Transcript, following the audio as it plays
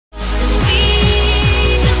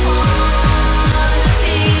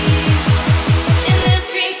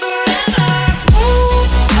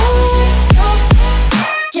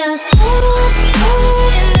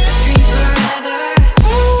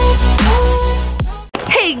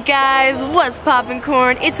guys, what's poppin'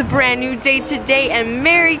 corn? It's a brand new day today, and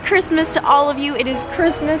Merry Christmas to all of you. It is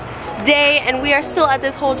Christmas Day and we are still at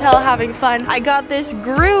this hotel having fun. I got this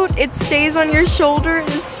Groot. It stays on your shoulder.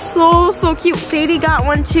 It's so cute. Sadie got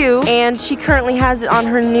one too, and she currently has it on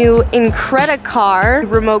her new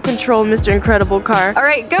Incredicar remote control Mr. Incredible car. All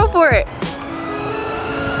right, go for it.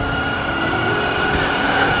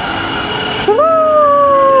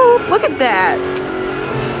 Woo! Look at that.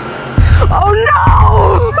 Oh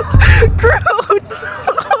no! Groot!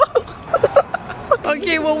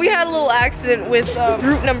 Okay, well, we had a little accident with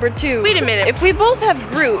Groot number 2. Wait a minute, if we both have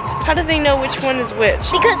Groot, how do they know which one is which?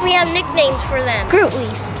 Because we have nicknames for them. Groot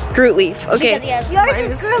Leaf. Groot Leaf, okay.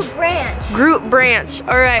 Yours is Groot Branch. Groot Branch,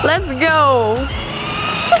 alright, let's go.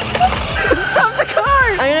 Stop the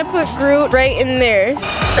car! I'm gonna put Groot right in there.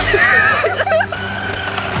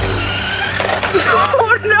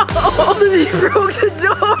 Oh no! He broke the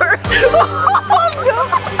door! Oh no!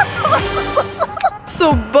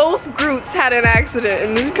 So both Groots had an accident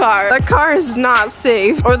in this car. The car is not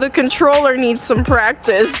safe, or the controller needs some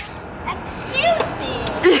practice. Excuse me.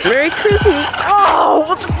 Merry Christmas. Oh,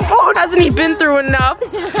 hasn't he been through enough?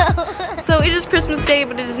 So it is Christmas Day,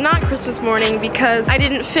 but it is not Christmas morning because I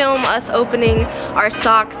didn't film us opening our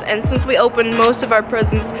socks, and since we opened most of our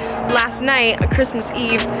presents last night, Christmas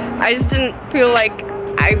Eve, I just didn't feel like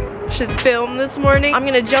I should film this morning. I'm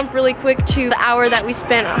gonna jump really quick to the hour that we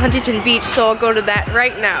spent at Huntington Beach, so I'll go to that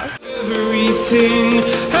right now. Everything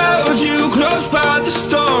held you close by the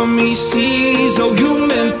stormy seas. Oh, you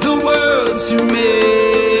meant the world to me.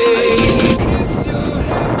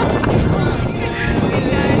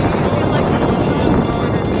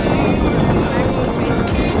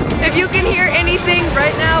 If you can hear anything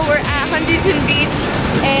right now, we're at Huntington Beach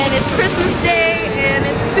and it's Christmas Day and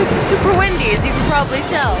it's super windy, as you can probably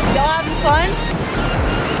tell. Y'all having fun?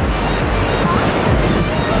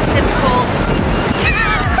 It's cold.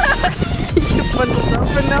 You bundled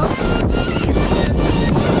up enough?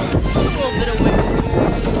 A little bit of wind.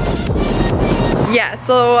 Yeah,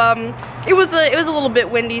 so it was a little bit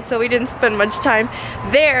windy, so we didn't spend much time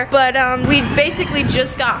there, but we basically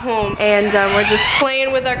just got home and we're just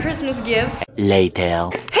playing with our Christmas gifts. Later.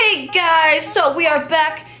 Hey guys, so we are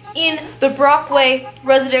back in the Brockway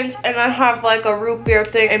residence, and I have like a root beer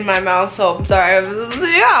thing in my mouth, so I'm sorry.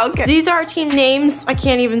 Yeah, okay. These are our team names. I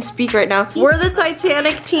can't even speak right now. We're the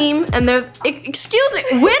Titanic team, and they're, excuse me,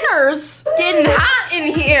 winners. It's getting hot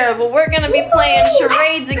in here, but we're gonna be playing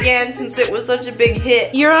charades again since it was such a big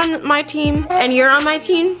hit. You're on my team, and you're on my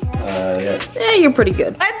team? Yeah. Yeah, you're pretty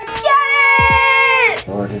good. Let's get it!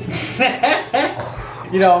 Lord,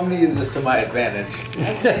 you know, I'm gonna use this to my advantage.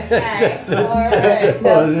 Okay, alright.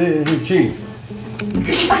 Well, it's cheap.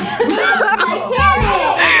 Titanic!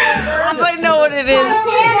 I know what it is.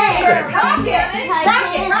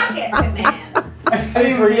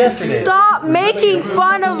 These were yesterday. Stop making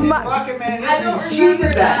fun of my... Rocket Man, she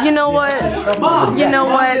did that. You know what? You know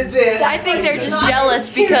what? I think they're just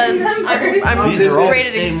jealous because I'm just great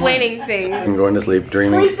at explaining things. I'm going to sleep,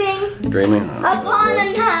 dreaming. Dreaming. Upon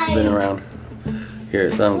a time. Spin around. Here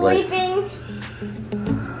it sounds like Sleeping in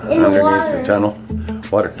the underneath water. the tunnel.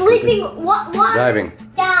 Water. Sleeping what? Diving.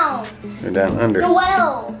 Down. You're down under. The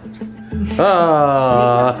well.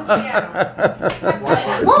 Ah.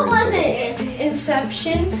 What was it?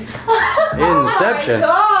 Inception. Inception.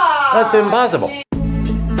 That's impossible.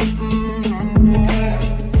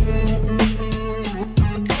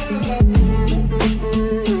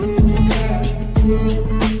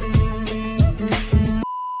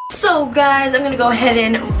 So guys, I'm gonna go ahead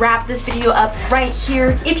and wrap this video up right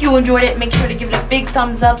here. If you enjoyed it, make sure to give it a big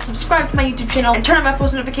thumbs up, subscribe to my YouTube channel, and turn on my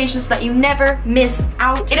post notifications so that you never miss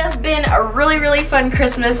out. It has been a really fun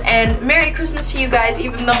Christmas, and Merry Christmas to you guys,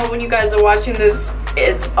 even though when you guys are watching this,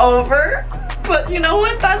 it's over. But you know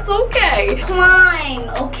what? That's okay. Climb.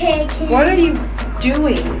 Okay, Kim. What are you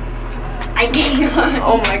doing? I can't.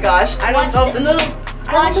 Oh my gosh. I don't know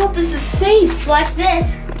if this is safe. Watch this.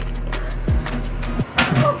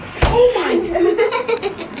 Oh my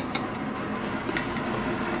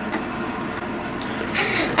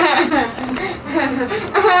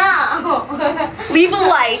Leave a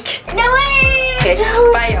like. No way. Okay,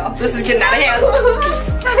 bye y'all. This is getting out of hand.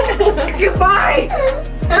 Goodbye.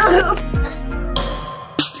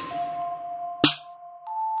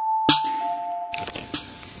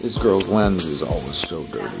 This girl's lens is always so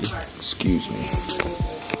dirty. Excuse me.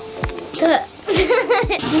 What do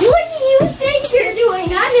you think you're doing?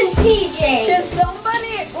 I'm in PJ. Did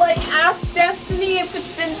somebody like ask Destiny if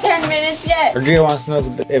it's been 10 minutes yet? Argia wants to know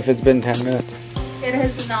if it's been 10 minutes. It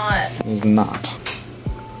has not. It's not.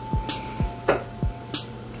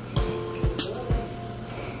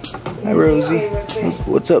 Hi, Rosie.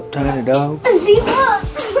 What's up, tiny dog?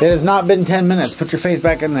 It has not been 10 minutes. Put your face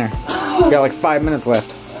back in there. You got like 5 minutes left.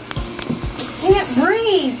 Can't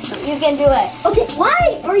breathe. You can do it. Okay,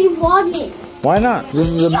 why are you vlogging? Why not? This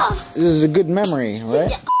is a good memory,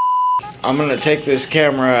 right? I'm gonna take this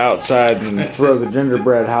camera outside and throw the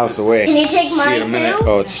gingerbread house away. Can you take See mine you in a minute. too?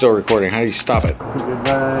 Oh, it's still recording. How do you stop it?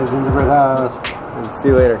 Goodbye, gingerbread house. See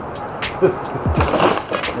you later.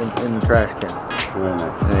 in the trash can.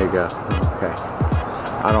 There you go. Okay.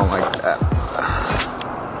 I don't like that.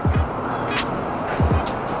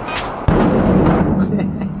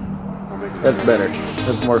 That's better.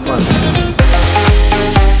 That's more fun.